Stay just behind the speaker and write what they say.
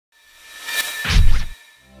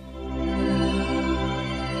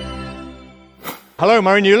Hello,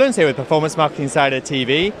 Murray Newlands here with Performance Marketing Insider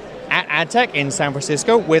TV at adTech in San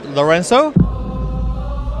Francisco with Lorenzo.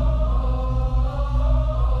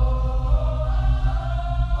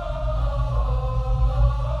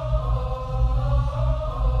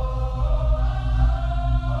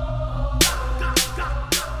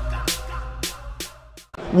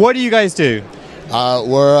 What do you guys do?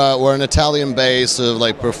 We're an Italian-based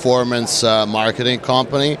performance marketing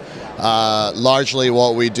company. Largely,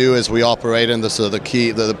 what we do is we operate in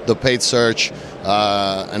the paid search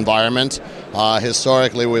environment.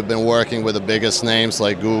 Historically, we've been working with the biggest names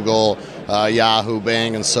like Google, Yahoo,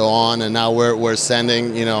 Bing, and so on. And now we're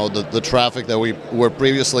sending the traffic that we were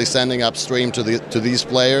previously sending upstream to these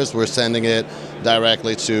players. We're sending it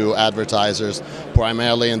directly to advertisers,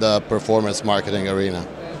 primarily in the performance marketing arena.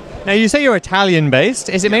 Now, you say you're Italian-based.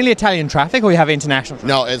 Is it mainly Italian traffic, or you have international traffic?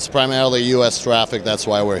 No, it's primarily U.S. traffic. That's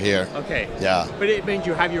why we're here. Okay. Yeah. But it means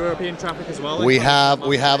you have European traffic as well? We have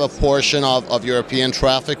a portion of European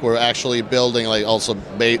traffic. We're actually building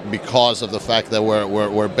because of the fact that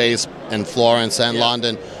we're based in Florence and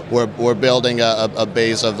London. We're building a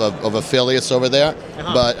base of affiliates over there.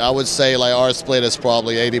 But I would say our split is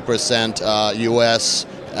probably 80% U.S.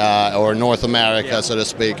 Or North America, so to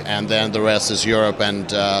speak, and then the rest is Europe and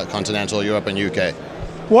continental Europe and UK.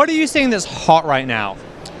 What are you seeing that's hot right now?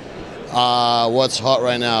 What's hot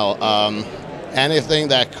right now? Anything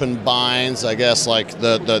that combines, I guess,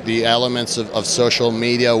 the elements of social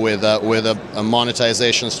media with a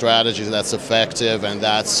monetization strategy that's effective and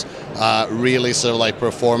that's really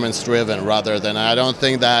performance driven, rather than, I don't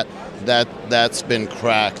think that's been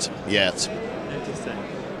cracked yet.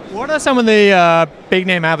 What are some of the big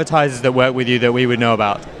name advertisers that work with you that we would know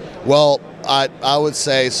about? Well, I would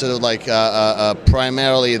say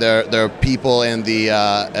primarily they're people in the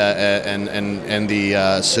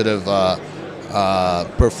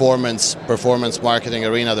performance marketing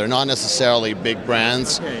arena. They're not necessarily big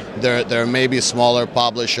brands. Okay. There may be smaller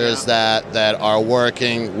publishers that are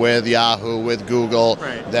working with Yahoo, with Google,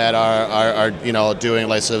 that are doing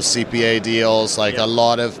CPA deals. A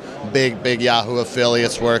lot of big Yahoo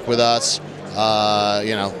affiliates work with us.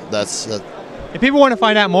 That's. If people want to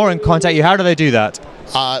find out more and contact you, how do they do that?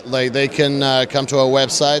 They can come to our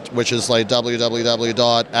website, which is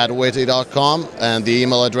www.adwitty.com, and the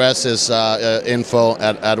email address is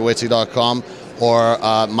info@adwitty.com, or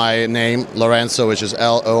my name, Lorenzo, which is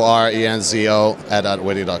Lorenzo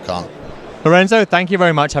 @adwitty.com. Lorenzo, thank you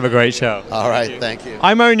very much. Have a great show. All right, thank you.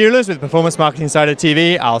 I'm Murray Newlands with Performance Marketing Insider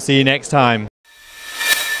TV. I'll see you next time.